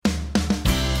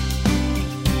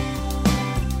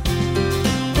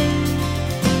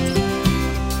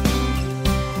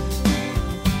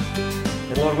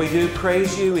we do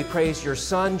praise you. We praise your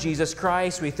Son, Jesus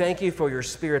Christ. We thank you for your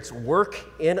Spirit's work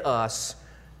in us.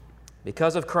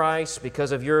 Because of Christ,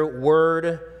 because of your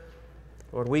word,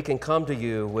 Lord, we can come to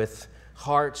you with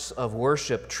hearts of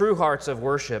worship, true hearts of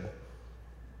worship.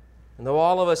 And though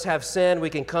all of us have sinned,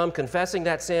 we can come confessing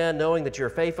that sin, knowing that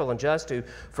you're faithful and just to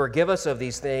forgive us of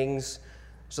these things,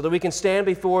 so that we can stand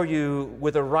before you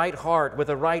with a right heart,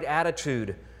 with a right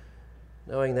attitude,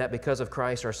 knowing that because of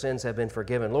Christ our sins have been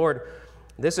forgiven. Lord,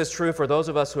 this is true for those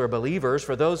of us who are believers.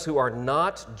 For those who are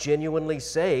not genuinely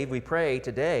saved, we pray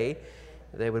today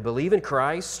they would believe in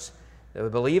Christ, they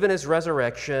would believe in His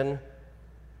resurrection,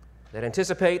 that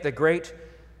anticipate the great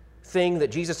thing that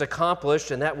Jesus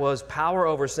accomplished, and that was power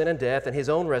over sin and death and His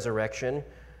own resurrection,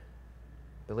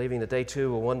 believing that they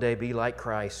too will one day be like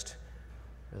Christ,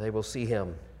 or they will see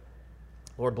Him.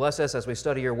 Lord, bless us as we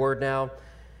study your word now.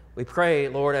 We pray,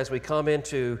 Lord, as we come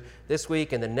into this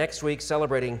week and the next week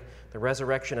celebrating the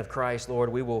resurrection of Christ, Lord,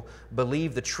 we will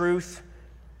believe the truth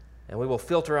and we will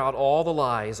filter out all the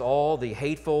lies, all the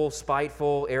hateful,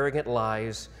 spiteful, arrogant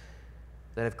lies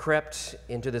that have crept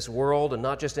into this world, and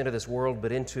not just into this world,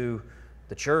 but into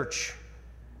the church.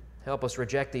 Help us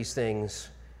reject these things,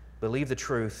 believe the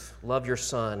truth, love your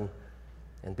Son,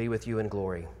 and be with you in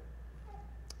glory.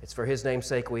 It's for His name's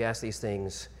sake we ask these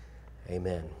things.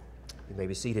 Amen. You may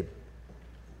be seated.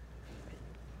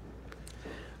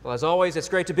 Well, as always, it's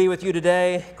great to be with you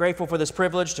today. Grateful for this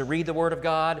privilege to read the Word of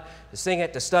God, to sing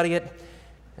it, to study it,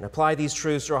 and apply these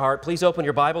truths to our heart. Please open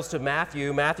your Bibles to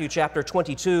Matthew chapter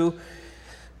 22.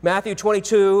 Matthew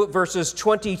 22, verses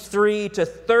 23 to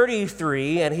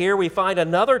 33. And here we find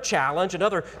another challenge,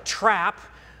 another trap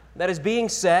that is being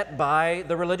set by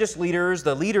the religious leaders,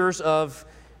 the leaders of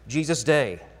Jesus'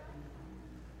 day.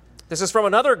 This is from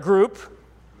another group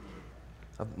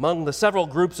among the several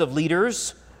groups of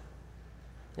leaders.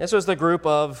 This was the group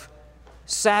of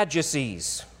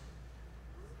Sadducees.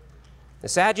 The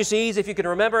Sadducees, if you can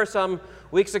remember, some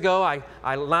weeks ago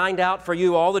I lined out for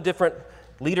you all the different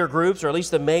leader groups, or at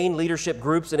least the main leadership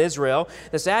groups in Israel.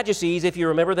 The Sadducees, if you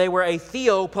remember, they were a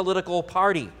theopolitical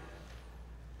party.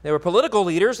 They were political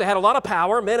leaders. They had a lot of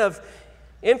power, men of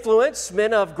influence,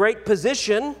 men of great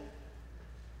position.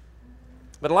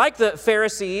 But like the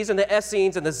Pharisees and the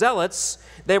Essenes and the Zealots,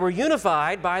 they were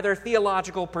unified by their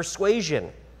theological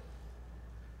persuasion.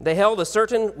 They held a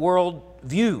certain world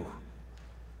view.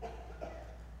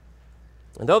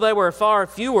 And though they were far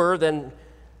fewer than,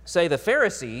 say, the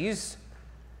Pharisees,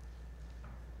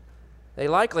 they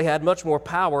likely had much more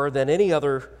power than any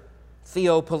other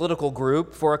theopolitical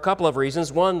group for a couple of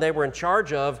reasons. One, they were in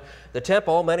charge of the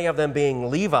temple, many of them being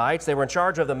Levites. They were in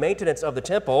charge of the maintenance of the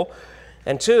temple.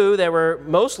 And two, they were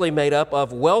mostly made up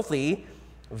of wealthy,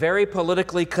 very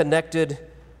politically connected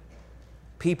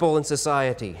people in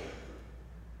society.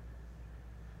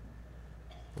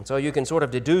 And so you can sort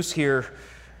of deduce here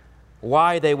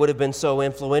why they would have been so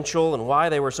influential and why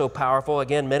they were so powerful.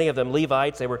 Again, many of them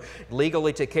Levites. They were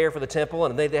legally to care for the temple,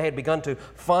 and they had begun to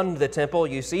fund the temple.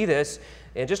 You see this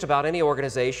in just about any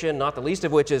organization, not the least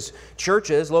of which is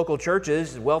churches, local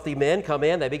churches. Wealthy men come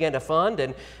in, they begin to fund,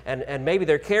 and maybe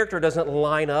their character doesn't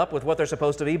line up with what they're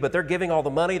supposed to be, but they're giving all the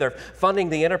money, they're funding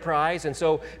the enterprise, and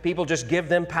so people just give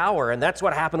them power. And that's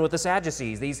what happened with the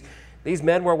Sadducees. These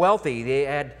men were wealthy. They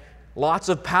had lots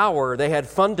of power. They had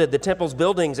funded the temple's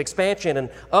buildings, expansion, and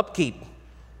upkeep.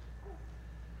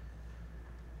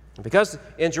 Because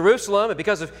in Jerusalem and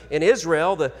because in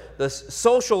Israel, the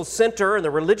social center and the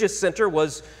religious center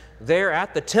was there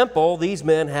at the temple, these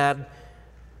men had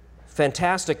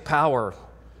fantastic power.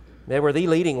 They were the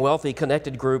leading wealthy,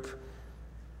 connected group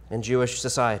in Jewish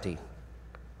society.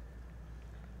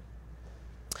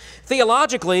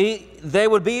 Theologically, they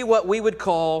would be what we would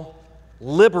call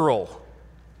liberal,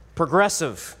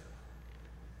 progressive.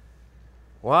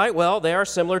 Why? Well, they are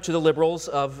similar to the liberals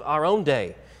of our own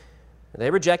day. They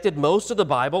rejected most of the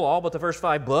Bible, all but the first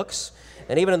 5 books.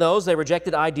 And even in those, they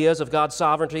rejected ideas of God's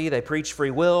sovereignty. They preached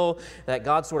free will, that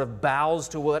God sort of bows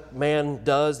to what man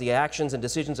does, the actions and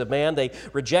decisions of man. They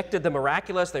rejected the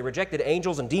miraculous. They rejected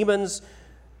angels and demons.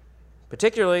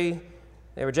 Particularly,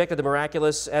 they rejected the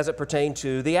miraculous as it pertained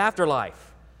to the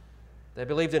afterlife. They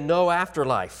believed in no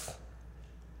afterlife.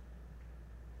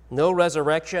 No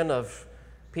resurrection of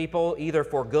people, either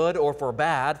for good or for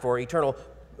bad, for eternal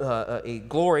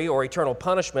glory or eternal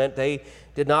punishment. They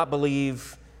did not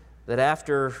believe that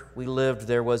after we lived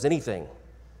there was anything.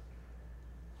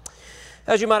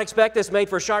 As you might expect, this made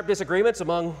for sharp disagreements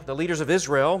among the leaders of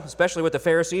Israel, especially with the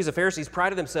Pharisees. The Pharisees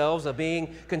prided themselves of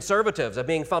being conservatives, of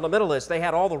being fundamentalists. They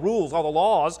had all the rules, all the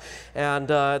laws, and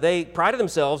they prided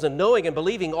themselves in knowing and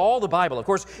believing all the Bible. Of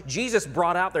course, Jesus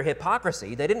brought out their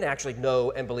hypocrisy. They didn't actually know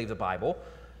and believe the Bible,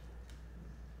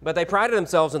 but they prided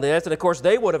themselves in this, and of course,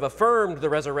 they would have affirmed the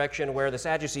resurrection where the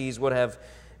Sadducees would have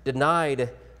denied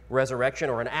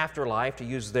resurrection or an afterlife, to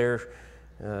use their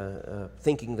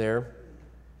thinking there.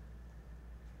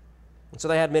 And so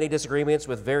they had many disagreements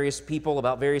with various people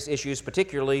about various issues,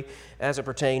 particularly as it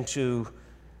pertained to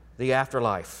the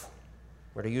afterlife,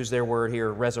 or to use their word here,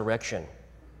 resurrection.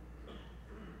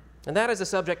 And that is a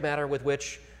subject matter with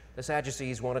which the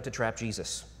Sadducees wanted to trap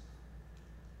Jesus.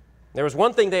 There was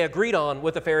one thing they agreed on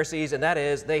with the Pharisees, and that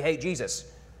is they hate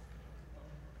Jesus.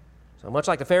 So much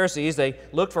like the Pharisees, they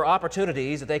looked for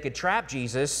opportunities that they could trap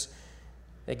Jesus.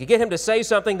 They could get him to say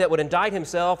something that would indict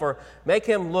himself or make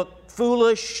him look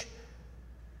foolish,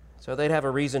 so they'd have a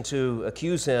reason to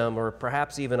accuse him or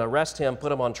perhaps even arrest him,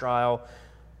 put him on trial,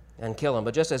 and kill him.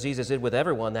 But just as Jesus did with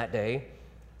everyone that day,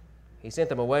 he sent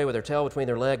them away with their tail between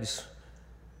their legs,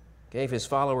 at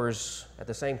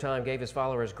the same time, gave his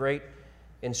followers great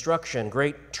instruction,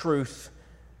 great truth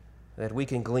that we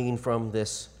can glean from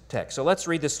this text. So let's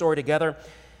read this story together.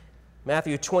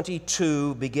 Matthew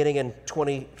 22, beginning in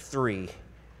 23.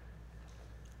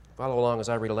 Follow along as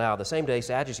I read aloud. The same day,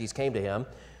 Sadducees came to him,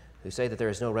 who say that there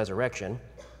is no resurrection.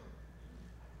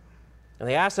 And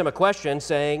they asked him a question,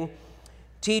 saying,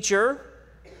 "Teacher,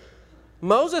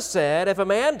 Moses said, if a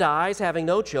man dies having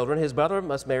no children, his brother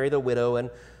must marry the widow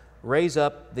and raise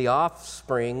up the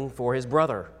offspring for his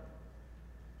brother.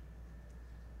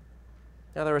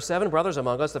 Now there were 7 brothers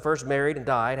among us. The first married and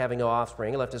died, having no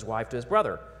offspring, and left his wife to his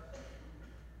brother.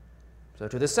 So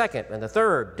to the second and the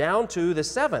third, down to the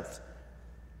 7th.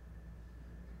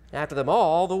 After them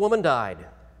all, the woman died.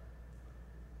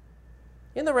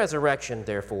 In the resurrection,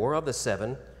 therefore, of the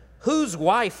 7, whose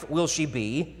wife will she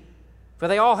be? For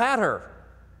they all had her."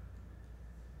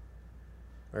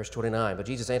 Verse 29, but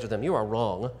Jesus answered them, "You are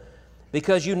wrong,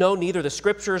 because you know neither the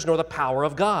Scriptures nor the power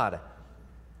of God.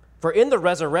 For in the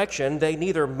resurrection they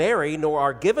neither marry nor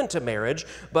are given to marriage,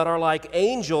 but are like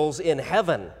angels in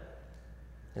heaven.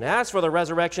 And as for the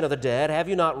resurrection of the dead, have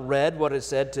you not read what is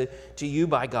said to you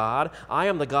by God? I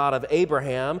am the God of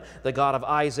Abraham, the God of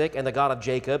Isaac, and the God of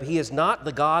Jacob. He is not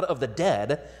the God of the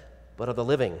dead, but of the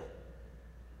living."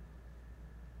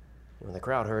 When the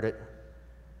crowd heard it,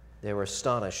 they were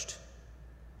astonished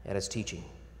at his teaching.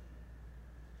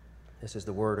 This is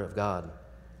the word of God.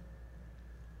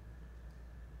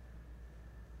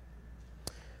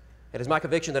 It is my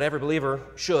conviction that every believer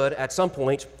should, at some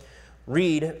point,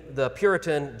 read the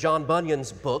Puritan John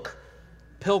Bunyan's book,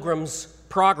 Pilgrim's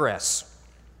Progress.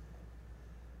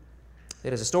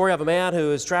 It is a story of a man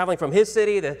who is traveling from his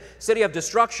city, the city of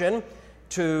destruction,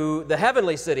 to the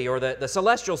heavenly city, or the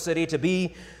celestial city, to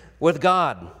be with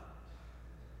God.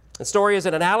 The story is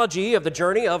an analogy of the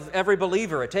journey of every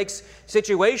believer. It takes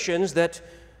situations that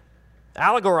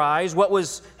allegorize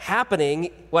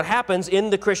what happens in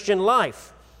the Christian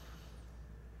life.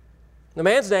 The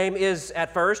man's name is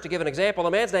at first, to give an example,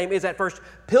 the man's name is at first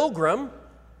Pilgrim.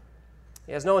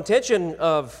 He has no intention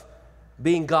of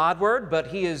being Godward, but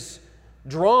he is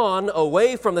drawn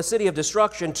away from the city of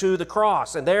destruction to the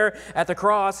cross. And there at the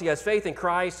cross, he has faith in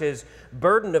Christ. His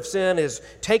burden of sin is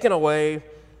taken away.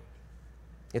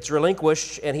 It's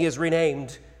relinquished, and he is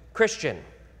renamed Christian.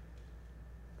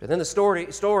 And then the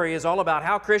story is all about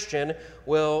how Christian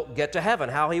will get to heaven,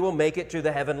 how he will make it to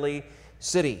the heavenly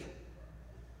city.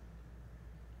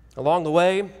 Along the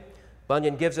way,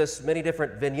 Bunyan gives us many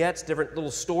different vignettes, different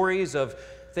little stories of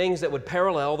things that would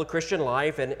parallel the Christian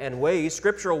life and ways,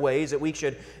 scriptural ways that we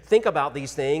should think about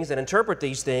these things and interpret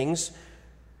these things.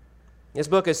 This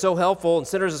book is so helpful and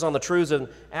centers us on the truths and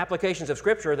applications of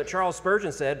Scripture that Charles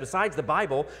Spurgeon said, besides the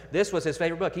Bible, this was his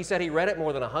favorite book. He said he read it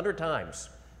more than 100 times.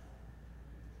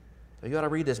 So you ought to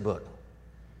read this book.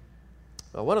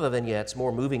 Well, one of the vignettes,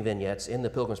 more moving vignettes in the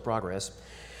Pilgrim's Progress,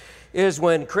 is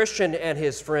when Christian and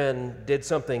his friend did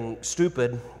something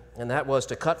stupid, and that was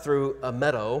to cut through a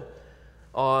meadow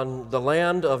on the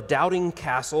land of Doubting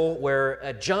Castle, where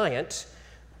a giant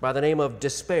by the name of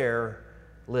Despair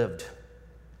lived.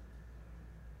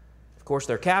 Of course,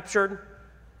 they're captured.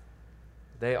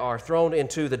 They are thrown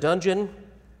into the dungeon.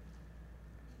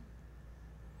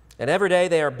 And every day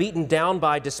they are beaten down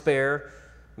by despair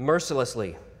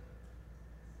mercilessly.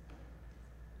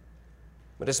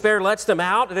 But despair lets them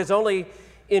out. It is only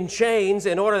in chains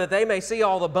in order that they may see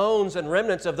all the bones and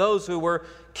remnants of those who were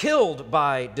killed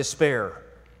by despair.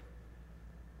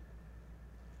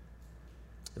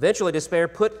 Eventually, despair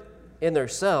put in their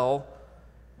cell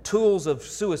tools of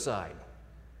suicide: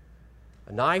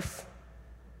 a knife,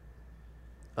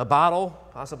 a bottle,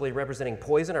 possibly representing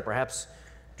poison or perhaps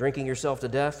drinking yourself to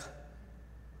death,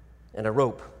 and a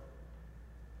rope.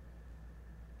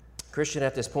 Christian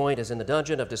at this point is in the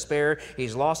dungeon of despair.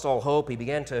 He's lost all hope. He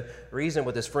began to reason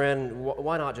with his friend,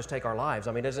 why not just take our lives?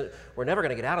 I mean, we're never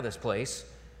going to get out of this place.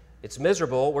 It's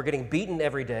miserable. We're getting beaten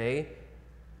every day.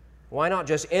 Why not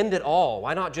just end it all?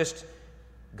 Why not just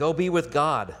go be with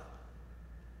God?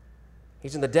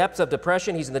 He's in the depths of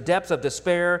depression. He's in the depths of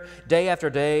despair day after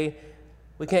day.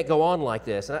 We can't go on like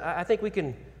this. And I think we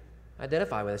can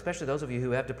identify with it, especially those of you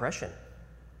who have depression.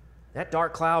 That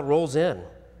dark cloud rolls in.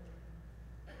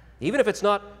 Even if it's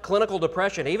not clinical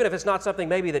depression, even if it's not something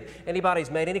maybe that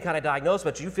anybody's made any kind of diagnosis,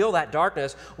 but you feel that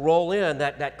darkness roll in,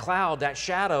 that cloud, that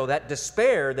shadow, that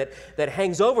despair that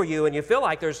hangs over you, and you feel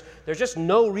like there's just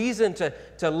no reason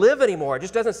to live anymore. It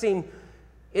just doesn't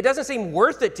seem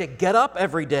worth it to get up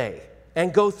every day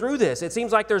and go through this. It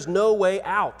seems like there's no way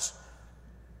out.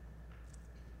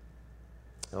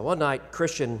 Now, one night,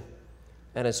 Christian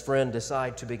and his friend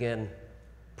decide to begin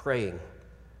praying,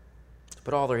 to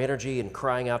put all their energy in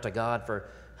crying out to God for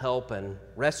help and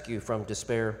rescue from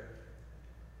despair.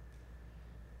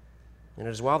 And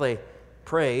it is while they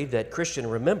prayed that Christian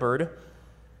remembered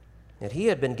that he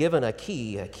had been given a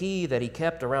key that he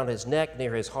kept around his neck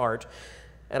near his heart,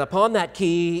 and upon that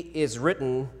key is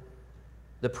written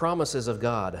the promises of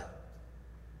God.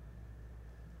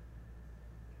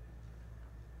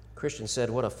 Christian said,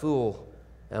 "What a fool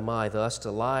am I thus to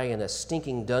lie in a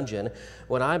stinking dungeon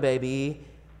when I may be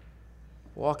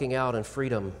walking out in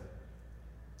freedom.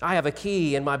 I have a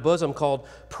key in my bosom called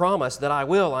promise that I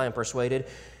will, I am persuaded,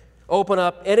 open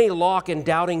up any lock in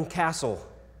Doubting Castle."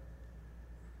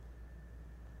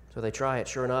 So they try it.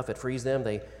 Sure enough, it frees them.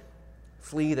 They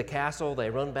flee the castle.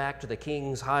 They run back to the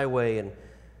king's highway and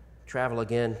travel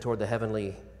again toward the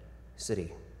heavenly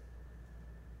city.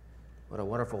 What a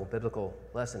wonderful biblical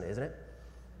lesson, isn't it?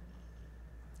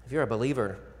 If you're a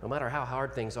believer, no matter how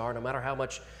hard things are, no matter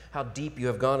how deep you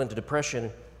have gone into depression,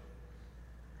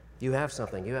 you have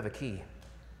something. You have a key.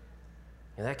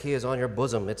 And that key is on your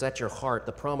bosom. It's at your heart,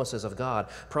 the promises of God.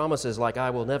 Promises like, "I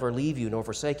will never leave you nor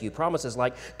forsake you." Promises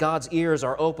like, "God's ears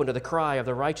are open to the cry of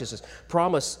the righteous."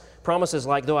 Promises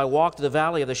like, "Though I walk through the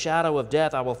valley of the shadow of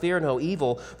death, I will fear no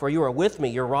evil, for you are with me.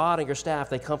 Your rod and your staff,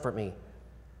 they comfort me."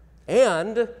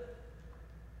 And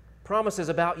promises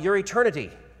about your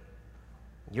eternity,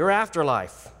 your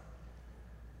afterlife.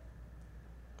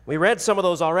 We read some of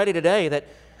those already today, that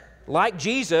like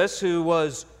Jesus, who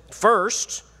was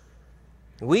first,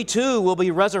 we too will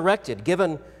be resurrected,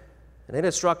 given an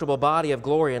indestructible body of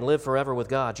glory, and live forever with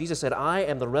God. Jesus said, "I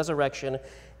am the resurrection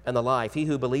and the life. He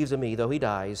who believes in me, though he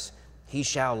dies, he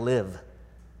shall live."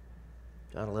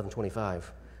 John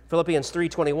 11:25. Philippians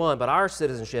 3:21, "But our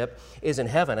citizenship is in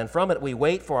heaven, and from it we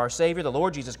wait for our Savior, the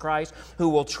Lord Jesus Christ, who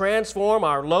will transform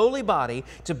our lowly body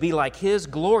to be like His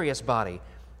glorious body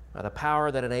by the power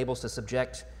that enables to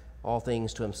subject all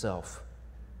things to Himself."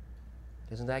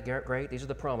 Isn't that great? These are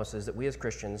the promises that we as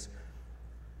Christians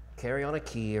carry on a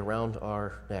key around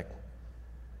our neck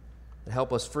to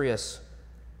help us, free us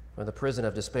from the prison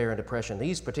of despair and depression.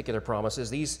 These particular promises,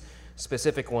 these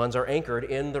specific ones, are anchored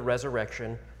in the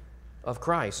resurrection of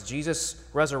Christ. Jesus'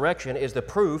 resurrection is the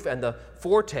proof and the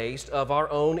foretaste of our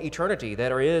own eternity, that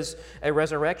there is a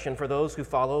resurrection for those who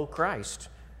follow Christ.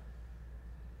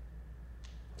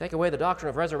 Take away the doctrine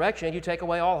of resurrection, you take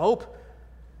away all hope.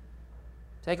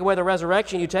 Take away the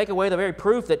resurrection, you take away the very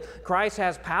proof that Christ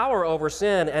has power over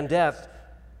sin and death,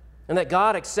 and that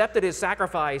God accepted His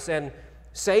sacrifice and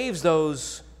saves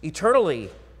those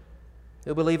eternally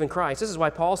who believe in Christ. This is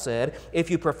why Paul said, "If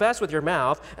you profess with your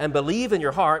mouth and believe in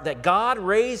your heart that God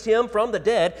raised Him from the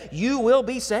dead, you will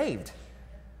be saved."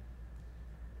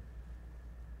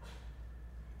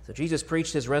 So Jesus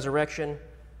preached His resurrection.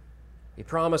 He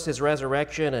promised His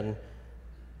resurrection, and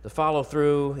to follow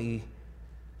through, He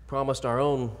promised our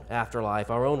own afterlife,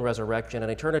 our own resurrection, an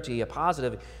eternity, a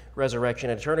positive resurrection,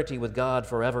 an eternity with God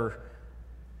forever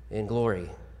in glory.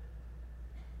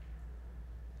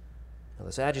 Now,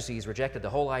 the Sadducees rejected the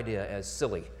whole idea as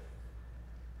silly,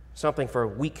 something for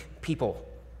weak people.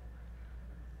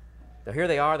 Now here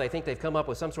they are, they think they've come up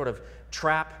with some sort of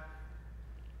trap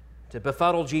to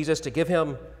befuddle Jesus, to give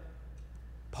Him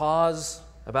pause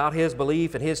about His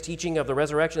belief and His teaching of the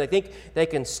resurrection. They think they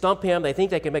can stump Him, they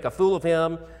think they can make a fool of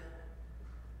Him.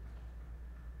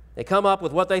 They come up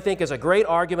with what they think is a great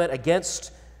argument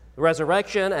against the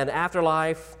resurrection and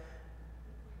afterlife,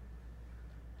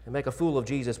 and make a fool of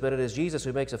Jesus, but it is Jesus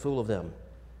who makes a fool of them.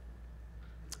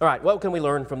 All right, what can we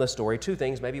learn from this story? Two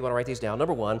things. Maybe you want to write these down.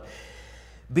 Number one,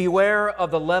 beware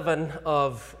of the leaven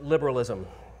of liberalism.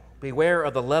 Beware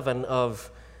of the leaven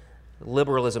of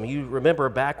liberalism. You remember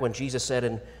back when Jesus said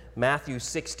in Matthew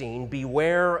 16,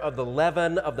 beware of the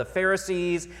leaven of the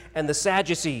Pharisees and the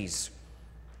Sadducees.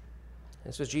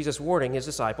 This was Jesus warning his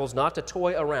disciples not to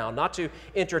toy around, not to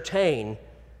entertain,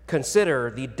 consider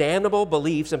the damnable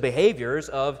beliefs and behaviors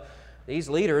of these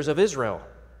leaders of Israel.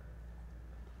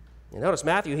 You notice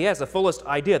Matthew, he has the fullest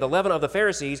idea, the leaven of the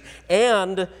Pharisees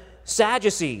and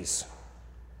Sadducees.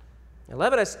 Now,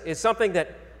 leaven is something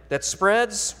that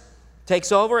spreads,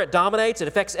 takes over, it dominates, it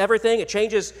affects everything, it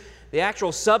changes the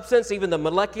actual substance, even the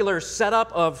molecular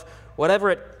setup of whatever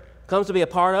it comes to be a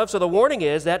part of. So the warning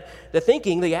is that the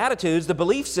thinking, the attitudes, the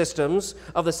belief systems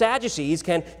of the Sadducees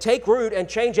can take root and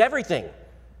change everything.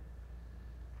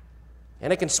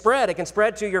 And it can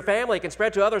spread to your family, it can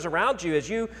spread to others around you as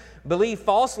you believe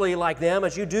falsely like them,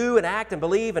 as you do and act and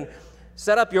believe and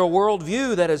set up your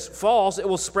worldview that is false. It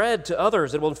will spread to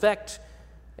others, it will infect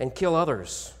and kill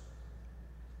others.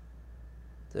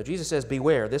 So Jesus says,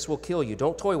 beware, this will kill you.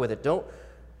 Don't toy with it. Don't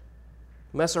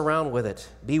mess around with it.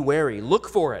 Be wary. Look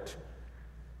for it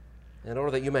in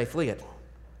order that you may flee it.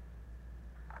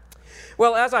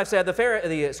 Well, as I've said,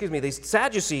 the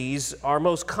Sadducees are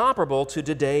most comparable to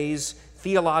today's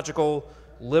theological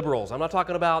liberals. I'm not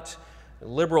talking about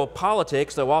liberal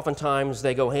politics, though oftentimes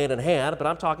they go hand in hand, but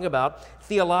I'm talking about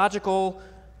theological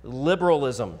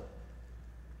liberalism.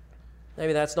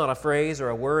 Maybe that's not a phrase or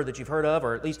a word that you've heard of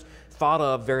or at least thought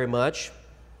of very much.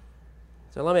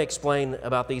 So let me explain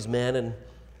about these men and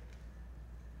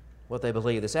what they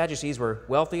believe. The Sadducees were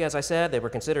wealthy, as I said. They were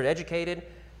considered educated.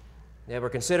 They were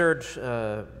considered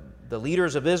the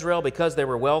leaders of Israel because they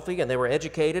were wealthy and they were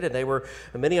educated, and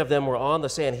many of them were on the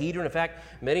Sanhedrin. In fact,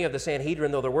 many of the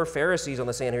Sanhedrin, though there were Pharisees on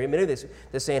the Sanhedrin, many of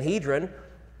the Sanhedrin,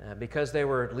 because they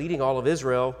were leading all of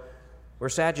Israel, were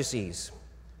Sadducees.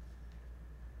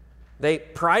 They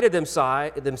prided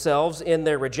themselves in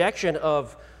their rejection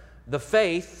of the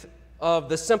faith of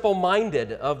the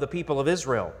simple-minded of the people of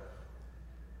Israel.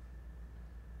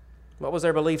 What was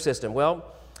their belief system? Well,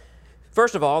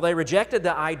 first of all, they rejected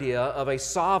the idea of a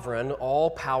sovereign,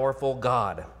 all-powerful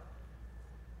God.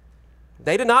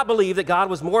 They did not believe that God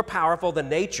was more powerful than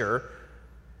nature,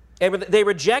 and they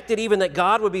rejected even that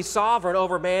God would be sovereign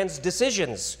over man's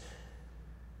decisions.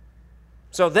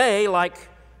 So they, like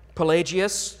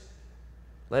Pelagius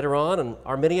later on, and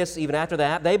Arminius even after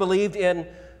that, they believed in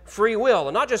free will,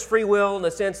 and not just free will in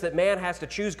the sense that man has to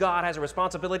choose God, has a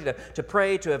responsibility to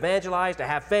pray, to evangelize, to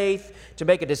have faith, to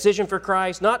make a decision for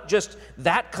Christ. Not just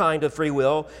that kind of free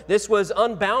will. This was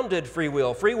unbounded free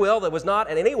will that was not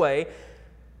in any way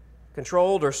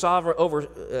controlled or sovereign over,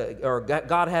 or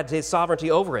God had his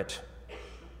sovereignty over it.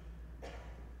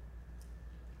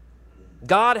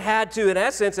 God had to, in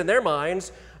essence, in their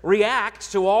minds,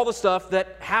 react to all the stuff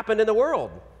that happened in the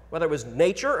world, whether it was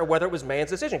nature or whether it was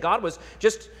man's decision. God was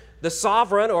just the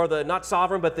sovereign, or the not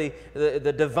sovereign, but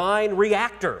the divine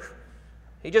reactor.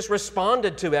 He just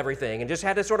responded to everything and just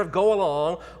had to sort of go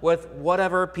along with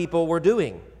whatever people were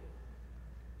doing.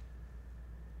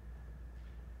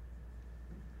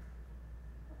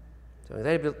 So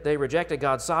they rejected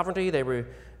God's sovereignty.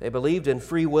 They believed in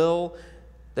free will.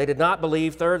 They did not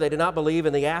believe, third, they did not believe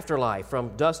in the afterlife,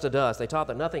 from dust to dust. They taught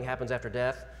that nothing happens after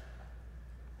death.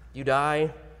 You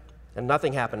die, and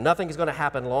nothing happens. Nothing is going to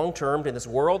happen long term in this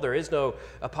world. There is no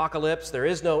apocalypse. There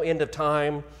is no end of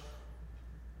time.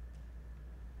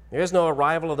 There is no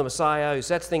arrival of the Messiah who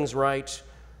sets things right.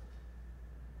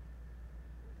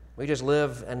 We just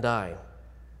live and die.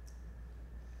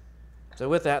 So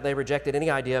with that, they rejected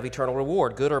any idea of eternal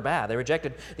reward, good or bad. They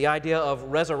rejected the idea of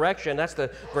resurrection. That's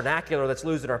the vernacular that's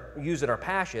used in our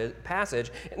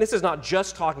passage. And this is not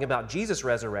just talking about Jesus'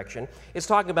 resurrection. It's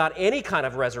talking about any kind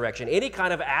of resurrection, any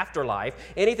kind of afterlife,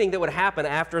 anything that would happen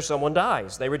after someone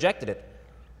dies. They rejected it.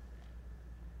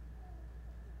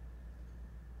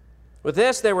 With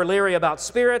this, they were leery about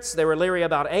spirits. They were leery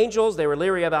about angels. They were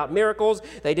leery about miracles.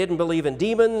 They didn't believe in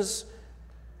demons.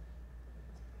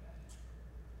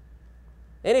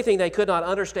 Anything they could not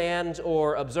understand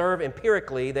or observe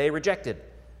empirically, they rejected.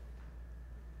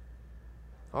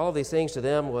 All of these things to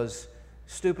them was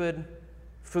stupid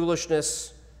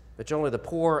foolishness, which only the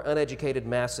poor, uneducated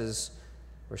masses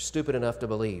were stupid enough to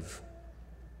believe.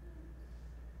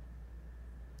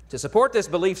 To support this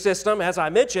belief system, as I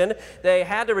mentioned, they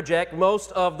had to reject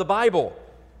most of the Bible.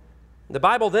 The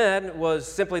Bible then was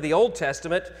simply the Old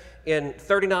Testament in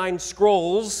 39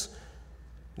 scrolls.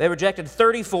 They rejected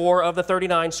 34 of the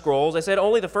 39 scrolls. They said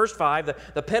only the first 5,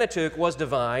 the Pentateuch, was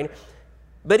divine.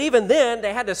 But even then,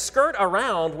 they had to skirt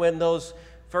around when those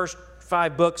first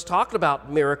 5 books talked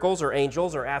about miracles or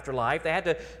angels or afterlife. They had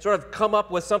to sort of come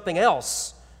up with something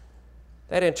else.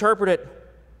 They had to interpret it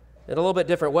in a little bit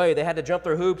different way. They had to jump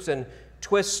through hoops and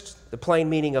twist the plain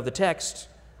meaning of the text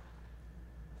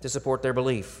to support their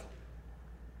belief.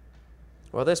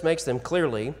 Well, this makes them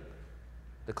clearly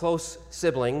the close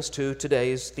siblings to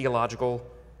today's theological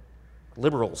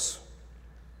liberals.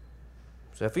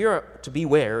 So if you are to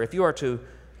beware, if you are to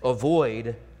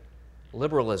avoid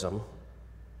liberalism,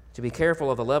 to be careful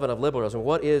of the leaven of liberalism,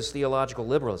 what is theological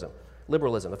liberalism?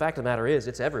 The fact of the matter is,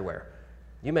 it's everywhere.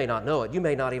 You may not know it. You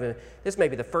may not even, this may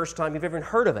be the first time you've ever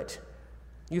heard of it.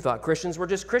 You thought Christians were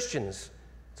just Christians.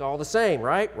 It's all the same,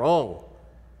 right? Wrong.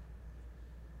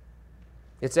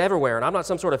 It's everywhere. And I'm not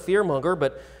some sort of fearmonger,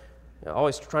 but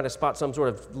always trying to spot some sort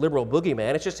of liberal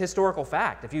boogeyman. It's just historical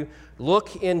fact. If you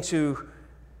look into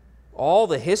all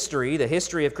the history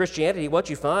of Christianity, what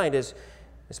you find is,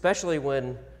 especially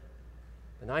when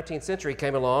the 19th century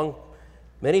came along,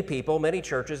 many people, many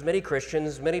churches, many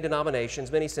Christians, many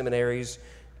denominations, many seminaries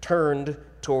turned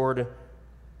toward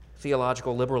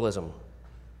theological liberalism.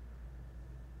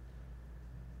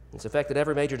 It's affected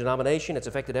every major denomination. It's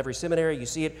affected every seminary. You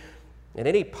see it in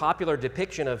any popular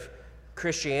depiction of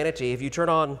Christianity. If you turn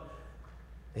on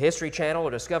the History Channel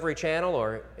or Discovery Channel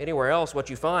or anywhere else, what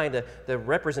you find, the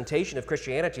representation of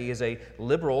Christianity is a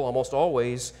liberal, almost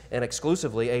always and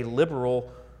exclusively a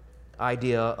liberal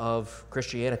idea of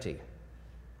Christianity.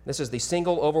 This is the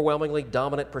single overwhelmingly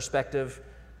dominant perspective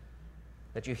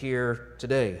that you hear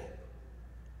today.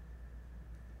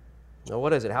 Now,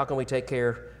 what is it? How can we take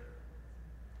care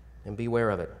and beware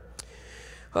of it?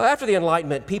 Well, after the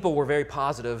Enlightenment, people were very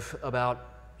positive about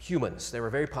humans. They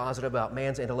were very positive about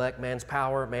man's intellect, man's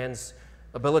power, man's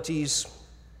abilities,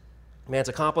 man's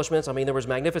accomplishments. I mean, there was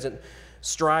magnificent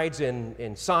strides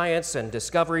in science and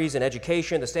discoveries in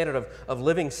education. The standard of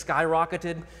living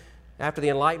skyrocketed after the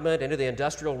Enlightenment into the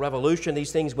Industrial Revolution.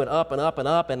 These things went up and up and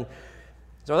up. And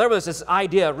so there was this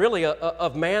idea, really,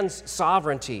 of man's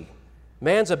sovereignty,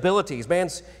 man's abilities,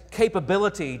 man's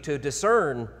capability to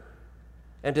discern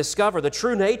and discover the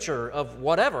true nature of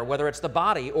whatever, whether it's the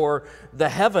body or the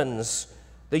heavens,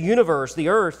 the universe, the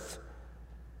earth.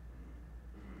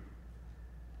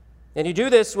 And you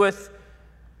do this with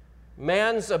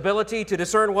man's ability to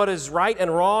discern what is right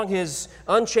and wrong, his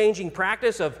unchanging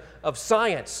practice of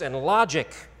science and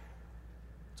logic.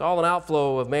 It's all an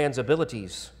outflow of man's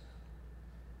abilities.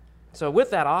 So with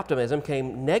that optimism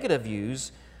came negative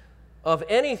views of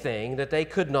anything that they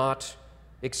could not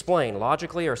explain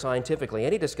logically or scientifically.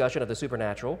 Any discussion of the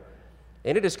supernatural,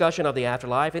 any discussion of the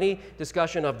afterlife, any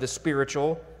discussion of the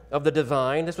spiritual, of the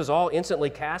divine, this was all instantly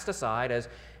cast aside as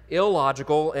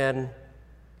illogical and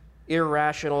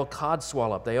irrational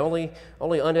codswallop.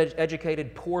 Only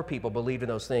uneducated poor people believed in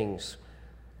those things.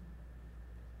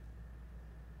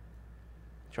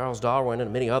 Charles Darwin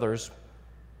and many others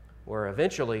were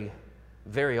eventually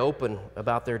very open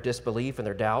about their disbelief and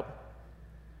their doubt.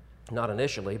 Not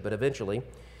initially, but eventually.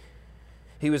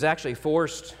 He was actually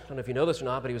forced, I don't know if you know this or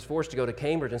not, but he was forced to go to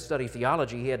Cambridge and study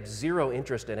theology. He had zero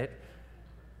interest in it.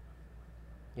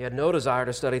 He had no desire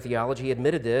to study theology. He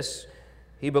admitted this.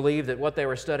 He believed that what they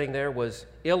were studying there was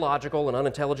illogical and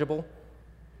unintelligible.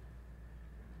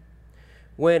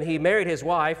 When he married his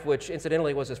wife, which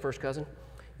incidentally was his first cousin,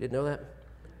 you didn't know that?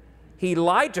 He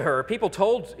lied to her. People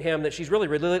told him that she's really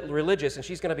religious and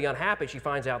she's going to be unhappy. She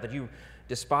finds out that you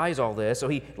despise all this. So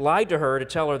he lied to her to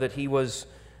tell her that he was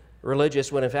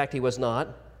religious when in fact he was not.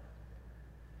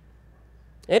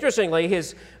 Interestingly,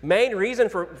 his main reason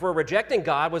for rejecting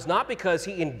God was not because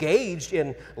he engaged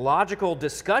in logical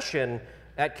discussion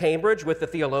at Cambridge with the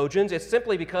theologians. It's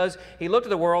simply because he looked at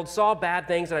the world, saw bad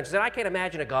things, and said, I can't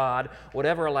imagine a God would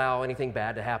ever allow anything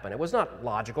bad to happen. It was not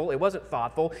logical. It wasn't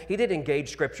thoughtful. He didn't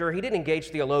engage Scripture. He didn't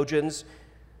engage theologians.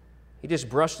 He just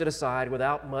brushed it aside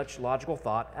without much logical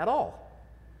thought at all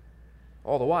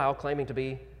the while claiming to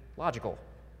be logical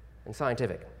and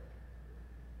scientific.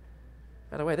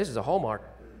 By the way, this is a hallmark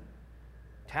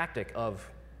tactic of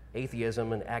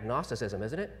atheism and agnosticism,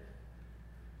 isn't it?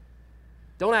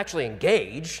 Don't actually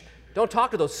engage. Don't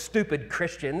talk to those stupid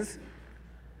Christians.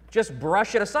 Just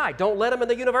brush it aside. Don't let them in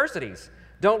the universities.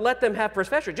 Don't let them have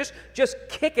professors. Just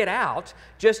kick it out.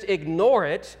 Just ignore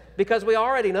it because we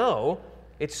already know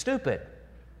it's stupid.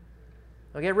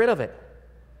 Now get rid of it.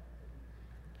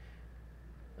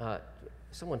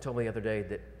 Someone told me the other day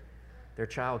that their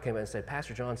child came in and said,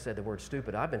 Pastor John said the word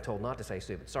stupid. I've been told not to say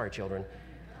stupid. Sorry, children.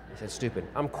 He said stupid.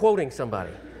 I'm quoting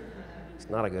somebody. It's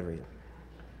not a good reason.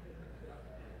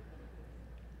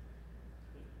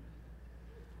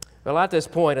 Well, at this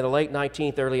point, in the late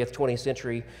 19th, early 20th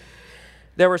century,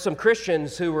 There were some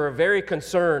Christians who were very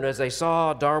concerned as they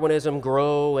saw Darwinism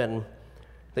grow and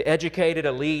the educated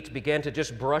elite began to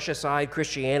just brush aside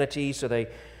Christianity, so they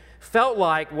felt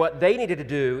like what they needed to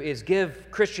do is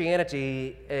give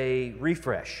Christianity a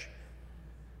refresh.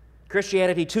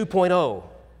 Christianity 2.0.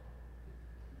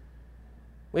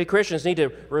 We Christians need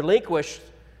to relinquish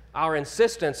our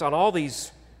insistence on all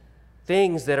these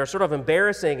things that are sort of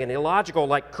embarrassing and illogical,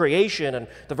 like creation and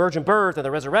the virgin birth and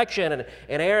the resurrection and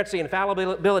inerrancy and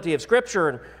infallibility of Scripture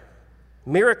and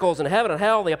miracles and heaven and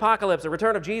hell, the apocalypse, the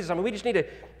return of Jesus. I mean, we just need to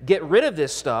get rid of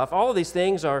this stuff. All of these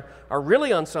things are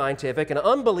really unscientific and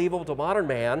unbelievable to modern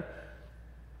man.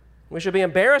 We should be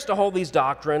embarrassed to hold these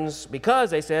doctrines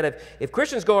because, they said, if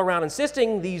Christians go around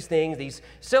insisting these things, these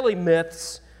silly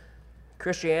myths,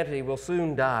 Christianity will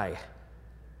soon die.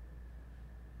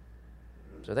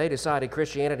 So they decided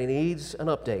Christianity needs an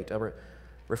update, a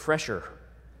refresher,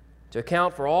 to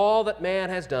account for all that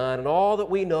man has done and all that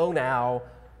we know now,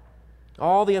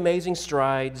 all the amazing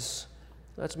strides.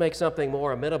 Let's make something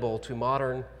more amenable to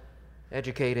modern,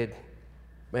 educated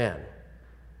man.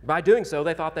 By doing so,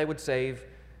 they thought they would save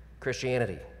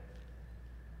Christianity.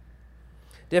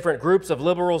 Different groups of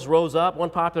liberals rose up. One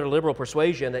popular liberal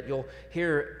persuasion that you'll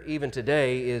hear even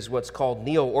today is what's called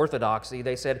neo-orthodoxy.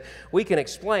 They said, we can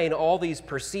explain all these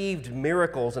perceived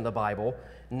miracles in the Bible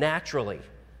naturally.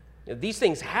 These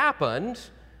things happened,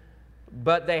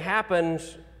 but they happened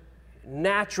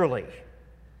naturally.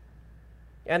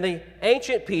 And the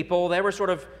ancient people, they were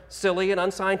sort of silly and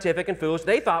unscientific and foolish.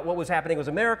 They thought what was happening was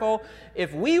a miracle.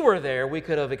 If we were there, we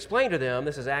could have explained to them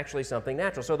this is actually something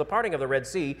natural. So the parting of the Red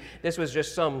Sea, this was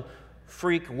just some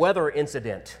freak weather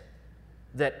incident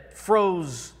that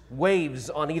froze waves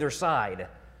on either side.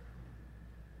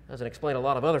 Doesn't explain a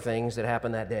lot of other things that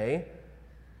happened that day.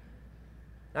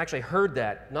 I actually heard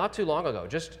that not too long ago,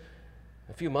 just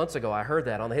a few months ago. I heard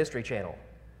that on the History Channel.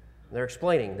 They're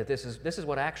explaining that this is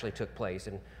what actually took place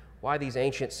and why these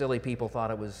ancient, silly people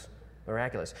thought it was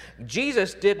miraculous.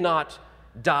 Jesus did not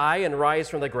die and rise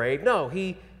from the grave. No,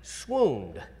 he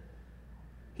swooned.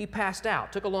 He passed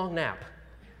out, took a long nap,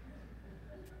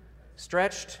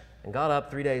 stretched, and got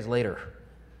up 3 days later.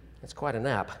 That's quite a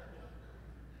nap.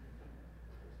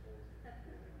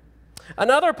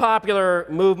 Another popular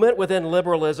movement within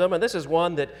liberalism, and this is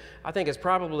one that I think is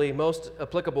probably most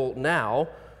applicable now,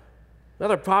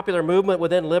 another popular movement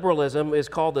within liberalism is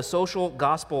called the social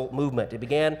gospel movement. It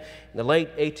began in the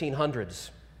late 1800s.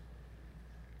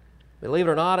 Believe it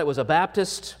or not, it was a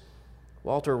Baptist,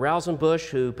 Walter Rauschenbusch,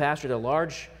 who pastored a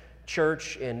large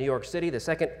church in New York City, the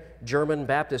Second German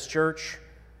Baptist Church.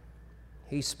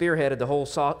 He spearheaded the whole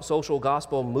social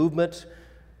gospel movement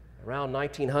around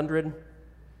 1900.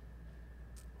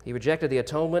 He rejected the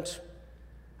atonement.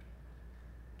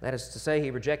 That is to say,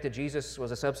 he rejected Jesus was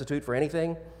a substitute for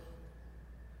anything.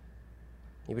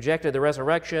 He rejected the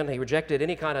resurrection. He rejected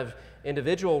any kind of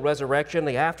individual resurrection,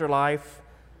 the afterlife,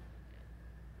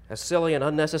 as silly and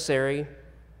unnecessary.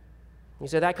 He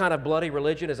said that kind of bloody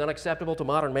religion is unacceptable to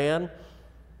modern man.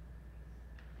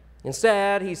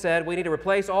 Instead, he said, we need to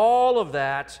replace all of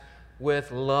that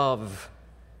with love.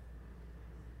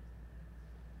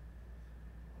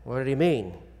 What did he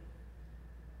mean?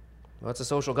 Well, it's the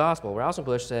social gospel.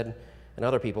 Rauschenbusch said, and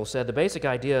other people said, the basic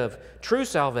idea of true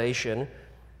salvation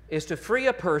is to free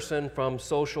a person from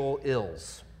social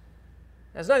ills.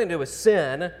 It has nothing to do with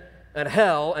sin and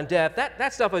hell and death.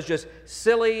 That stuff is just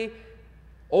silly,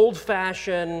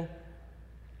 old-fashioned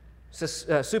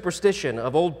superstition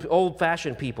of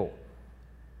old-fashioned people.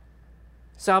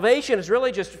 Salvation is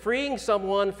really just freeing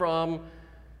someone from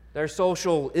their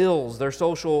social ills, their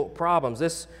social problems.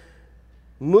 This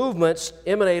movement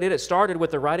it started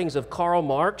with the writings of Karl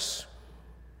Marx,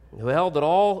 who held that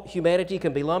all humanity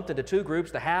can be lumped into two groups,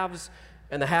 the haves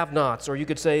and the have-nots, or you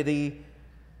could say the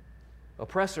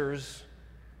oppressors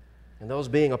and those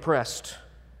being oppressed.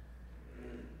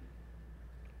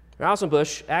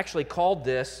 Rauschenbusch actually called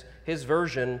this, his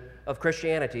version of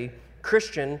Christianity,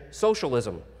 Christian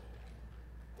socialism.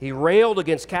 He railed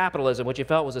against capitalism, which he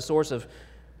felt was the source of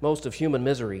most of human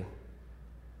misery.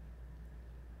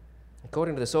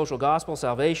 According to the social gospel,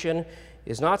 salvation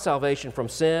is not salvation from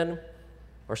sin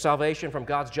or salvation from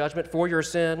God's judgment for your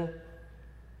sin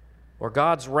or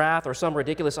God's wrath or some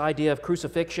ridiculous idea of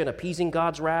crucifixion, appeasing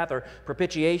God's wrath or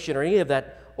propitiation or any of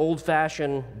that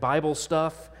old-fashioned Bible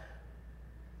stuff.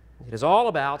 It is all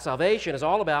about, salvation is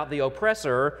all about the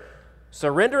oppressor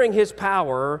surrendering his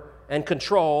power and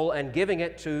control and giving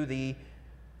it to the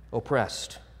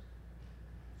oppressed.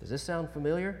 Does this sound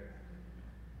familiar?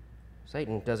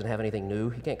 Satan doesn't have anything new.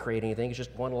 He can't create anything. It's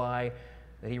just one lie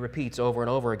that he repeats over and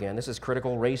over again. This is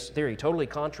critical race theory, totally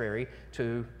contrary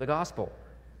to the gospel.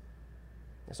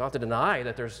 It's not to deny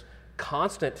that there's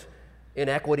constant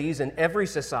inequities in every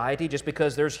society just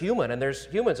because there's humans and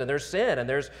there's sin and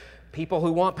there's people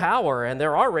who want power and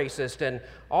there are racists and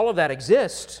all of that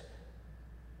exists.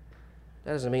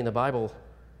 That doesn't mean the Bible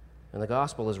and the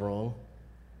gospel is wrong.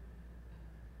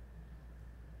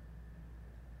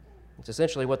 It's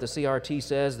essentially what the CRT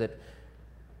says, that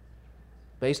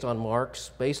based on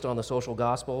Marx, based on the social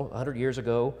gospel 100 years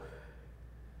ago,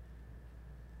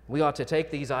 we ought to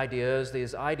take these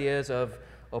ideas of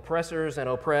oppressors and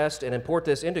oppressed, and import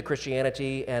this into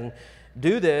Christianity and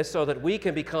do this so that we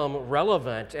can become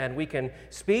relevant and we can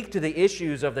speak to the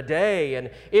issues of the day.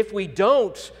 And if we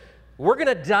don't, we're going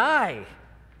to die.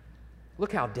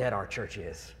 Look how dead our church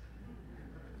is.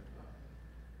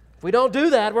 If we don't do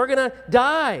that, we're going to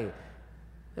die.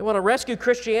 They want to rescue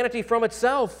Christianity from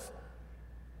itself,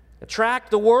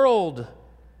 attract the world.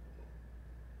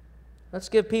 Let's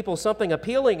give people something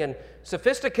appealing and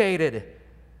sophisticated,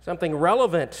 something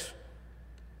relevant,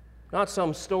 not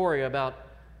some story about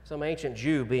some ancient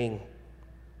Jew being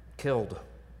killed.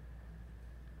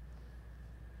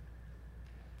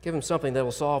 Give them something that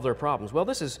will solve their problems. Well,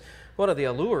 this is one of the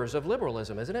allures of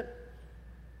liberalism, isn't it?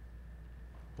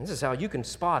 This is how you can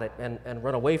spot it and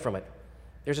run away from it.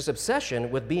 There's this obsession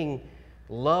with being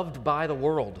loved by the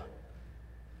world,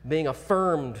 being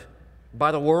affirmed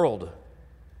by the world,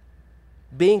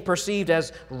 being perceived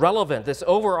as relevant, this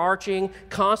overarching,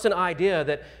 constant idea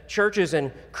that churches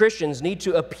and Christians need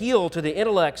to appeal to the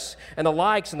intellects and the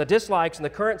likes and the dislikes and the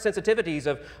current sensitivities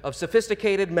of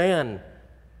sophisticated man.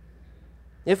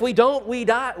 If we don't, we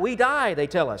die, they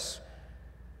tell us.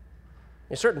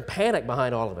 There's a certain panic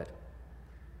behind all of it.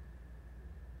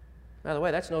 By the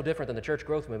way, that's no different than the church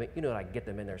growth movement. You know, I can get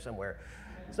them in there somewhere.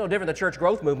 It's no different than the church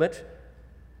growth movement.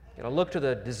 You know, look to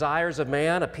the desires of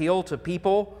man, appeal to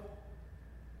people.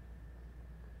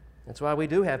 That's why we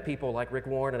do have people like Rick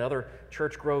Warren and other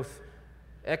church growth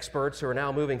experts who are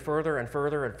now moving further and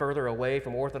further and further away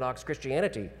from Orthodox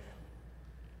Christianity.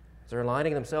 They're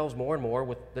aligning themselves more and more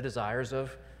with the desires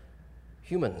of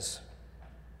humans.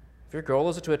 If your goal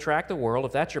is to attract the world,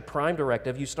 if that's your prime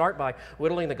directive, you start by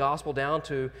whittling the gospel down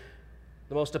to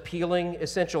the most appealing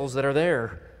essentials that are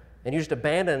there, and you just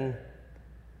abandon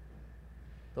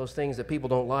those things that people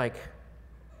don't like.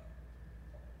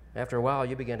 After a while,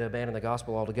 you begin to abandon the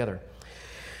gospel altogether.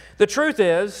 The truth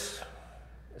is,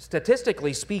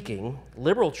 statistically speaking,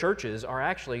 liberal churches are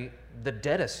actually the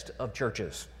deadest of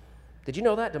churches. Did you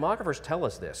know that? Demographers tell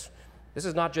us this. This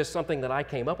is not just something that I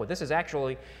came up with. This is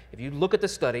actually, if you look at the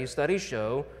studies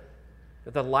show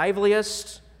that the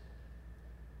liveliest,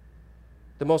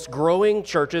 the most growing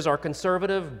churches are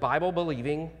conservative,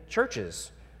 Bible-believing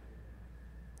churches.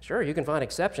 Sure, you can find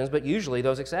exceptions, but usually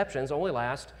those exceptions only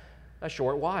last a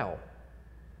short while.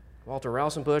 Walter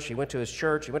Rauschenbusch, he went to this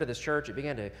church, it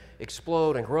began to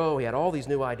explode and grow. He had all these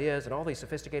new ideas, and all these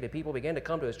sophisticated people began to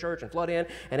come to his church and flood in,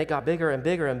 and it got bigger and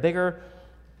bigger and bigger.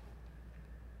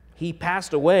 He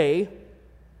passed away,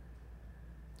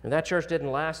 and that church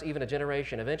didn't last even a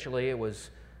generation. Eventually, it was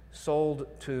sold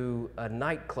to a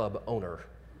nightclub owner,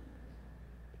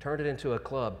 turned it into a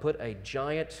club, put a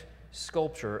giant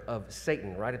sculpture of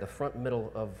Satan right at the front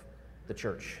middle of the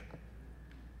church.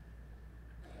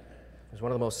 It was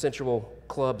one of the most sensual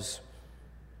clubs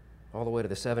all the way to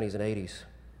the 70s and 80s.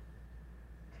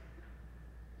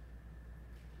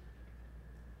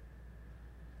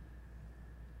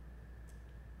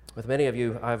 With many of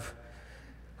you, I've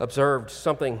observed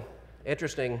something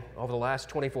interesting over the last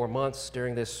 24 months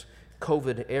during this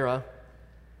COVID era.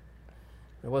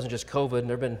 It wasn't just COVID,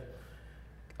 there have been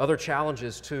other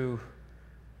challenges to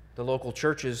the local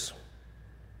churches.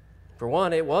 For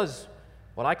one, it was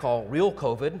what I call real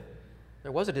COVID.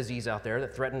 There was a disease out there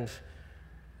that threatened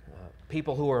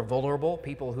people who are vulnerable,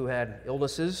 people who had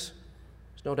illnesses.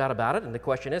 There's no doubt about it. And the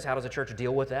question is, how does the church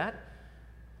deal with that?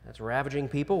 That's ravaging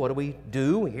people. What do we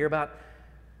do? We hear about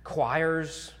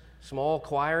choirs, small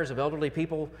choirs of elderly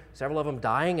people, several of them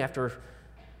dying after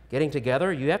getting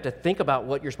together. You have to think about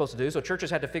what you're supposed to do. So churches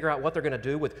had to figure out what they're going to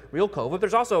do with real COVID.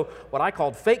 There's also what I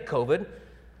called fake COVID.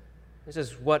 This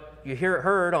is what you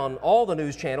heard on all the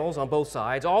news channels on both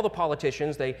sides. All the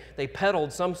politicians, they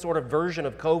peddled some sort of version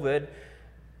of COVID,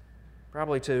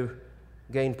 probably to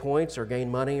gain points or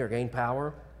gain money or gain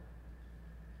power.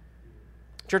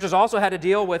 Churches also had to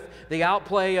deal with the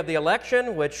outplay of the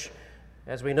election, which,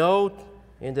 as we know,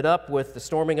 ended up with the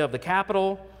storming of the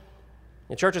Capitol.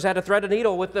 And churches had to thread a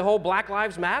needle with the whole Black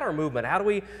Lives Matter movement. How do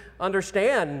we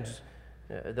understand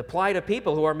the plight of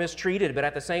people who are mistreated, but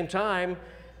at the same time,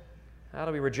 how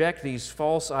do we reject these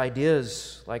false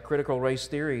ideas like critical race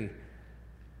theory?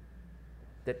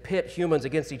 that pit humans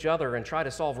against each other and try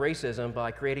to solve racism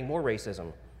by creating more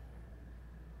racism.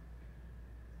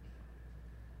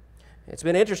 It's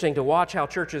been interesting to watch how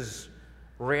churches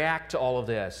react to all of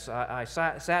this. I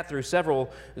sat through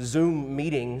several Zoom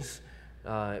meetings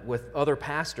with other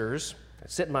pastors. I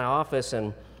sit in my office,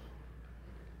 and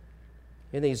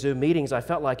in these Zoom meetings, I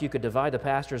felt like you could divide the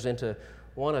pastors into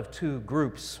one of two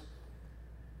groups.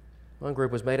 One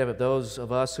group was made up of those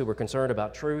of us who were concerned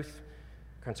about truth,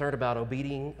 concerned about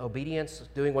obedience,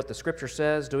 doing what the Scripture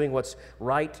says, doing what's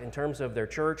right in terms of their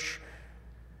church,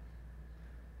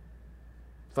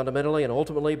 fundamentally and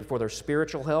ultimately for their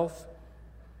spiritual health.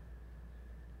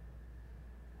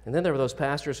 And then there were those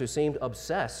pastors who seemed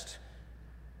obsessed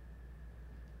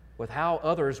with how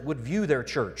others would view their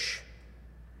church.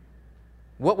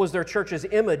 What was their church's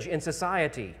image in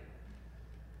society?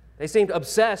 They seemed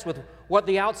obsessed with what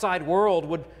the outside world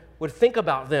would think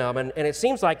about them. And it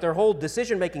seems like their whole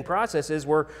decision-making processes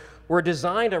were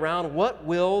designed around what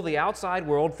will the outside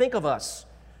world think of us.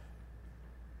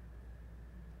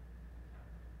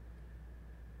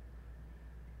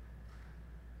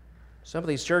 Some of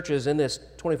these churches in this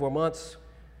 24 months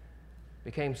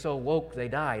became so woke they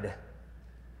died.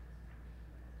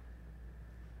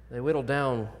 They whittled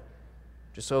down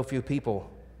to so few people.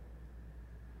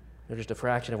 They're just a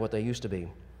fraction of what they used to be.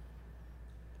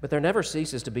 But there never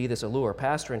ceases to be this allure.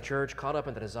 Pastor and church caught up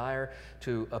in the desire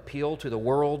to appeal to the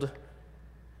world,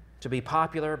 to be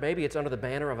popular. Maybe it's under the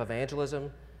banner of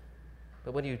evangelism.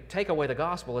 But when you take away the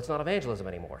gospel, it's not evangelism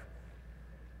anymore.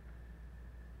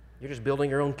 You're just building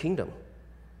your own kingdom.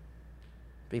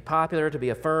 To be popular, to be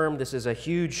affirmed, this is a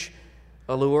huge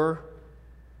allure.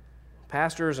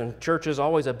 Pastors and churches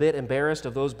always a bit embarrassed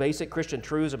of those basic Christian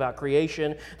truths about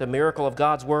creation, the miracle of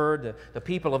God's Word, the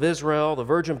people of Israel, the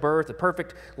virgin birth, the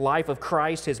perfect life of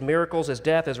Christ, His miracles, His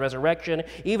death, His resurrection,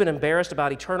 even embarrassed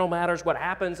about eternal matters, what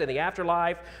happens in the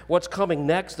afterlife, what's coming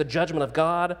next, the judgment of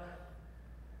God.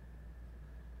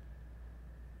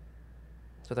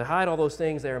 So they hide all those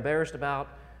things they're embarrassed about,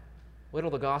 whittle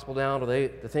the gospel down to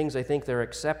the things they think they're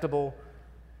acceptable,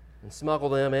 and smuggle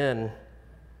them in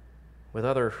with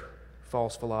other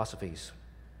false philosophies.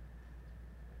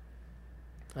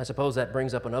 I suppose that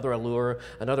brings up another allure,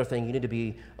 another thing you need to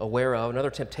be aware of, another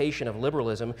temptation of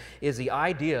liberalism is the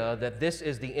idea that this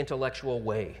is the intellectual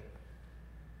way.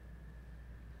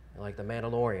 Like the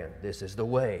Mandalorian, this is the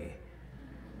way.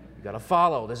 You got to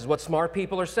follow. This is what smart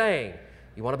people are saying.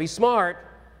 You want to be smart,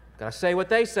 got to say what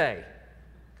they say.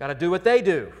 Got to do what they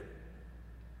do.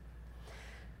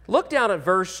 Look down at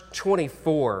verse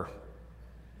 24.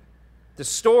 The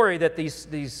story that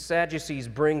these Sadducees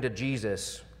bring to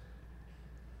Jesus.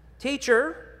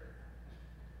 Teacher,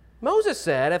 Moses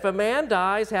said, if a man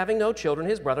dies having no children,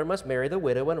 his brother must marry the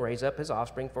widow and raise up his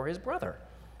offspring for his brother.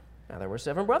 Now there were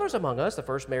 7 brothers among us. The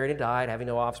first married and died, having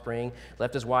no offspring,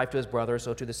 left his wife to his brother.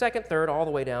 So to the second, third, all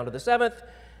the way down to the 7th.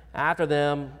 After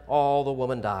them, all the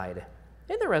woman died.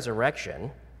 In the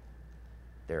resurrection,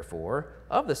 therefore,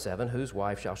 of the 7, whose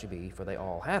wife shall she be? For they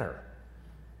all had her.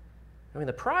 I mean,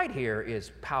 the pride here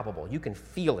is palpable. You can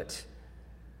feel it.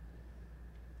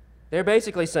 They're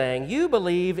basically saying, you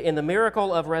believe in the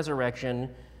miracle of resurrection,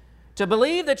 to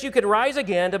believe that you can rise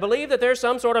again, to believe that there's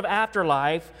some sort of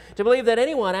afterlife, to believe that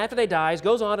anyone after they dies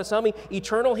goes on to some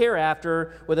eternal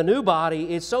hereafter with a new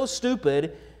body is so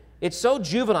stupid, it's so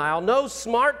juvenile, no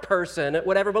smart person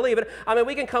would ever believe it. I mean,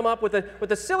 we can come up with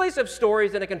the silliest of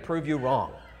stories and it can prove you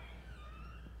wrong.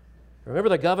 Remember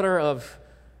the governor of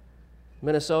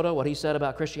Minnesota, what he said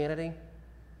about Christianity?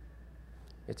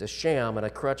 It's a sham and a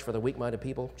crutch for the weak-minded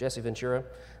people. Jesse Ventura.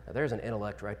 Now, there's an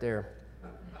intellect right there.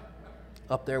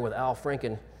 Up there with Al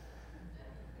Franken.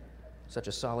 Such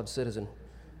a solid citizen.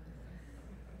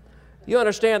 You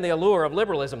understand the allure of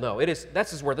liberalism, though.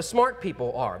 This is where the smart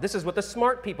people are. This is what the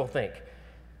smart people think.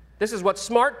 This is what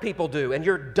smart people do. And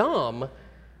you're dumb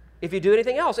if you do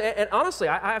anything else. And honestly,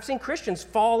 I've seen Christians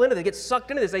fall into this, get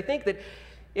sucked into this. They think that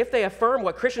if they affirm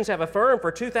what Christians have affirmed for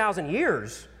 2,000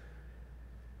 years,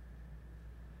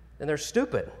 then they're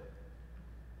stupid.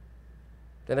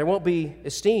 Then they won't be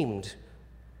esteemed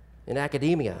in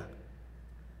academia.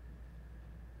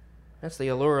 That's the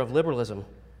allure of liberalism.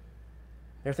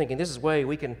 They're thinking this is a way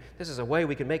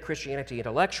we can make Christianity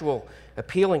intellectual,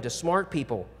 appealing to smart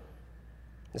people.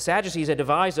 The Sadducees had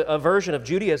devised a version of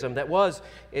Judaism that was,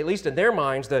 at least in their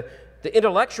minds, the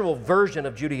intellectual version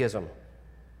of Judaism.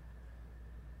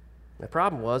 The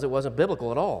problem was it wasn't biblical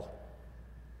at all.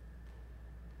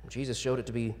 Jesus showed it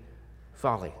to be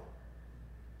folly.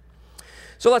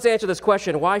 So let's answer this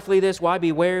question. Why flee this? Why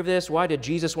beware of this? Why did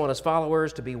Jesus want his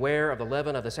followers to beware of the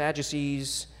leaven of the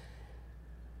Sadducees?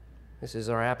 This is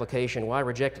our application. Why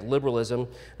reject liberalism?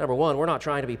 Number one, we're not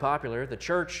trying to be popular. The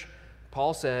church,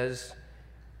 Paul says,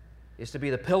 is to be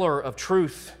the pillar of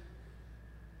truth.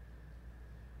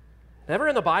 Never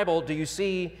in the Bible do you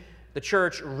see the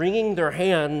church wringing their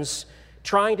hands,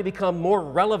 trying to become more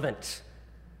relevant,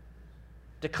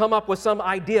 to come up with some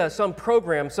idea, some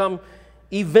program, some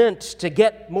event to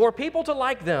get more people to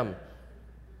like them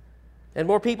and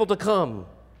more people to come.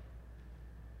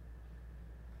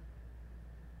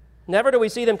 Never do we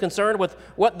see them concerned with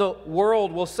what the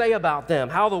world will say about them,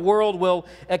 how the world will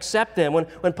accept them.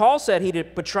 When Paul said he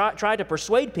tried to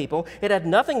persuade people, it had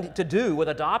nothing to do with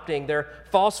adopting their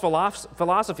false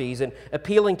philosophies and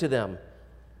appealing to them.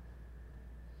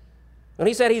 When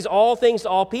he said he's all things to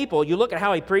all people, you look at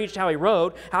how he preached, how he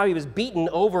wrote, how he was beaten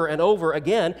over and over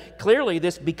again. Clearly,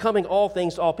 this becoming all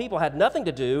things to all people had nothing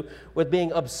to do with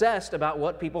being obsessed about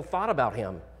what people thought about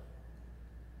him.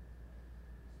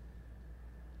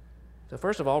 So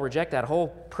first of all, reject that whole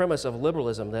premise of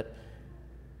liberalism that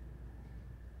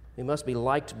we must be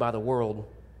liked by the world.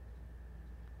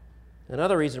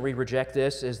 Another reason we reject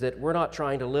this is that we're not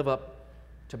trying to live up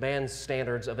to man's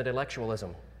standards of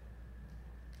intellectualism.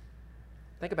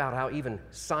 Think about how even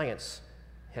science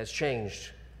has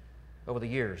changed over the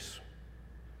years.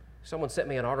 Someone sent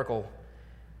me an article.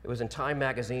 It was in Time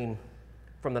magazine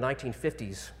from the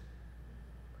 1950s.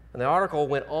 And the article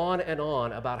went on and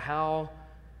on about how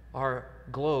our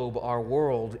globe, our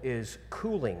world is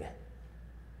cooling,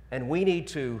 and we need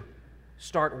to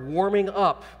start warming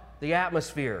up the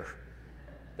atmosphere.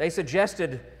 They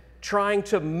suggested trying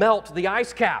to melt the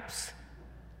ice caps.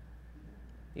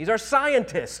 These are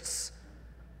scientists.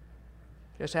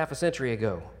 Just half a century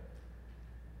ago.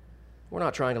 We're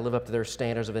not trying to live up to their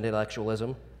standards of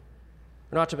intellectualism.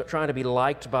 We're not trying to be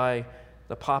liked by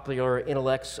the popular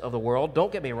intellects of the world.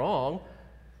 Don't get me wrong.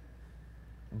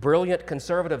 Brilliant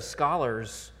conservative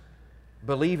scholars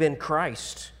believe in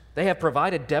Christ. They have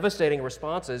provided devastating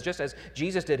responses, just as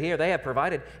Jesus did here. They have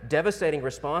provided devastating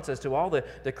responses to all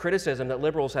the criticism that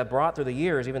liberals have brought through the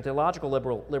years, even theological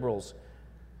liberals.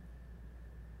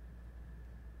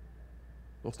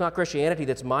 It's not Christianity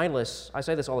that's mindless. I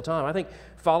say this all the time. I think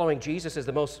following Jesus is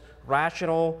the most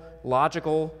rational,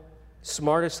 logical,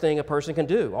 smartest thing a person can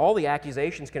do. All the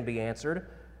accusations can be answered.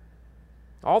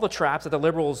 All the traps that the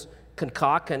liberals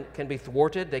concoct can be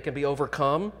thwarted. They can be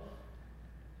overcome.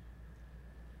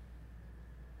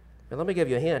 And let me give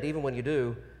you a hint. Even when you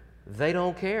do, they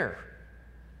don't care.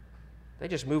 They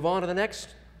just move on to the next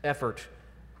effort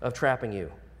of trapping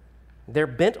you. They're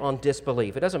bent on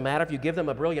disbelief. It doesn't matter if you give them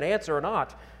a brilliant answer or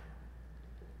not.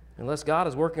 Unless God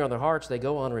is working on their hearts, they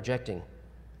go on rejecting.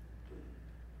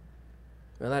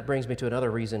 Now that brings me to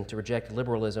another reason to reject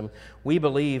liberalism. We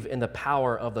believe in the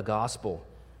power of the gospel.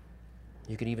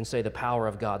 You could even say the power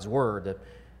of God's word. The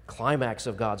climax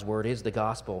of God's word is the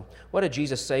gospel. What did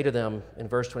Jesus say to them in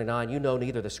verse 29? You know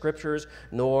neither the scriptures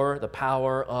nor the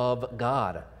power of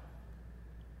God.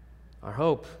 Our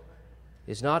hope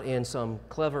is not in some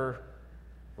clever,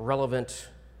 relevant,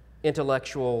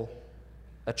 intellectual,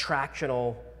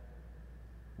 attractional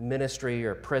ministry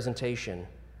or presentation.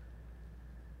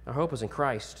 Our hope is in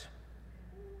Christ.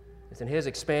 It's in His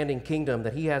expanding kingdom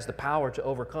that He has the power to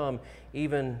overcome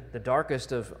even the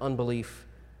darkest of unbelief.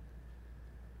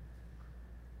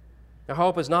 Our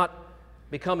hope is not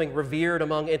becoming revered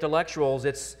among intellectuals.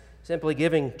 It's simply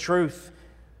giving truth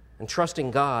and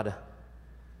trusting God.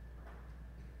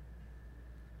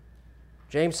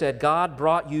 James said, God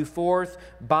brought you forth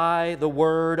by the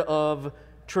word of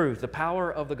truth, the power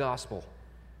of the gospel.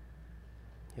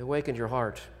 He awakened your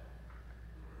heart.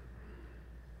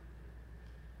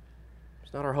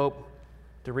 It's not our hope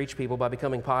to reach people by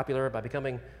becoming popular, by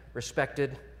becoming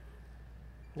respected.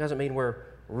 It doesn't mean we're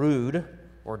rude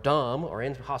or dumb or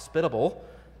inhospitable.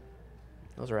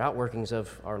 Those are outworkings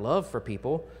of our love for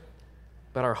people.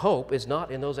 But our hope is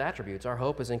not in those attributes. Our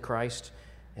hope is in Christ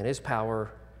and His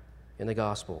power in the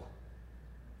gospel.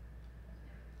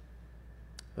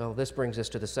 Well, this brings us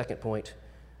to the second point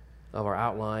of our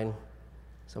outline.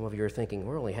 Some of you are thinking,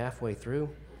 we're only halfway through.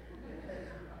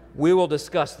 We will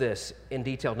discuss this in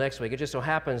detail next week. It just so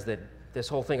happens that this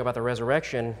whole thing about the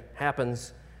resurrection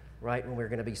happens right when we're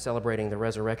going to be celebrating the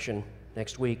resurrection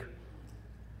next week.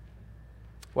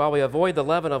 While we avoid the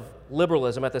leaven of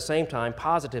liberalism, at the same time,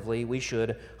 positively, we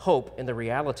should hope in the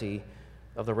reality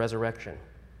of the resurrection.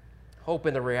 Hope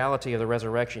in the reality of the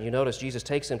resurrection. You notice Jesus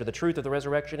takes them to the truth of the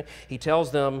resurrection. He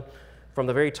tells them from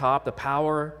the very top the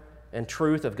power and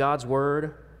truth of God's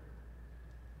word.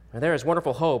 And there is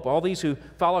wonderful hope. All these who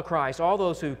follow Christ, all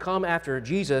those who come after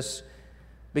Jesus,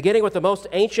 beginning with the most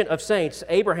ancient of saints,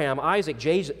 Abraham, Isaac,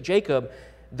 Jacob,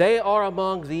 they are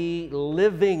among the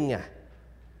living.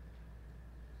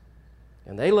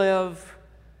 And they live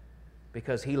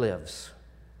because He lives.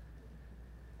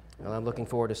 And I'm looking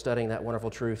forward to studying that wonderful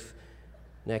truth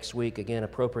next week, again,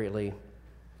 appropriately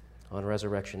on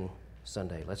Resurrection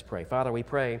Sunday. Let's pray. Father, we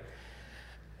pray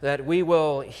that we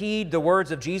will heed the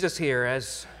words of Jesus here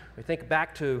as we think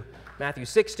back to Matthew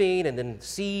 16 and then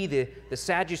see the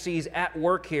Sadducees at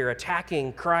work here,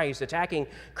 attacking Christ, attacking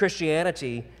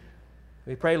Christianity.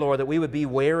 We pray, Lord, that we would be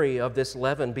wary of this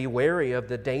leaven, be wary of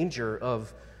the danger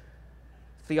of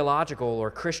theological or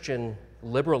Christian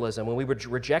liberalism. When we would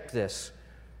reject this,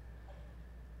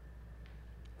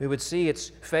 we would see its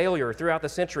failure throughout the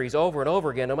centuries over and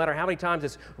over again. No matter how many times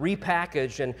it's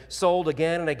repackaged and sold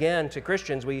again and again to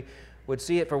Christians, we would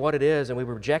see it for what it is and we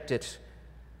would reject it,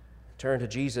 turn to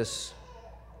Jesus.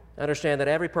 Understand that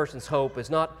every person's hope is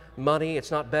not money,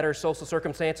 it's not better social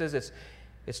circumstances,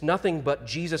 it's nothing but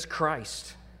Jesus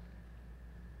Christ,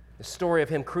 the story of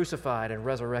Him crucified and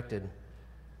resurrected.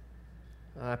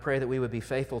 I pray that we would be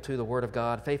faithful to the Word of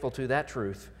God, faithful to that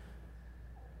truth.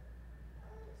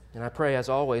 And I pray, as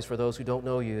always, for those who don't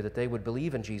know You, that they would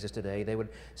believe in Jesus today. They would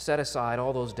set aside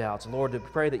all those doubts. Lord, I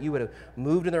pray that You would have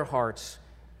moved in their hearts,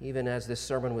 even as this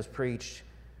sermon was preached.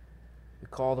 We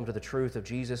call them to the truth of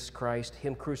Jesus Christ,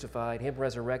 Him crucified, Him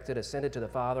resurrected, ascended to the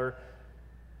Father.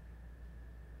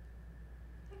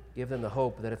 Give them the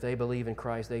hope that if they believe in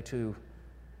Christ, they too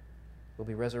will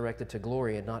be resurrected to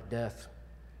glory and not death.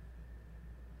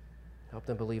 Help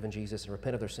them believe in Jesus and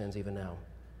repent of their sins even now.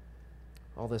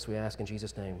 All this we ask in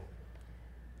Jesus' name.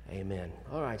 Amen.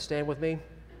 All right, stand with me.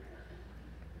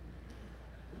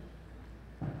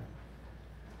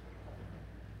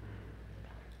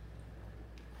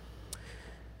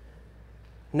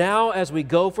 Now, as we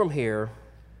go from here,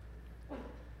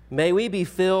 may we be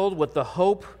filled with the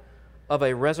hope of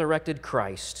a resurrected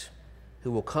Christ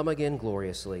who will come again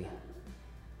gloriously.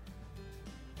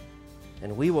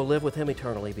 And we will live with Him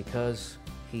eternally because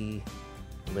He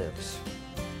lives.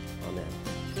 Amen.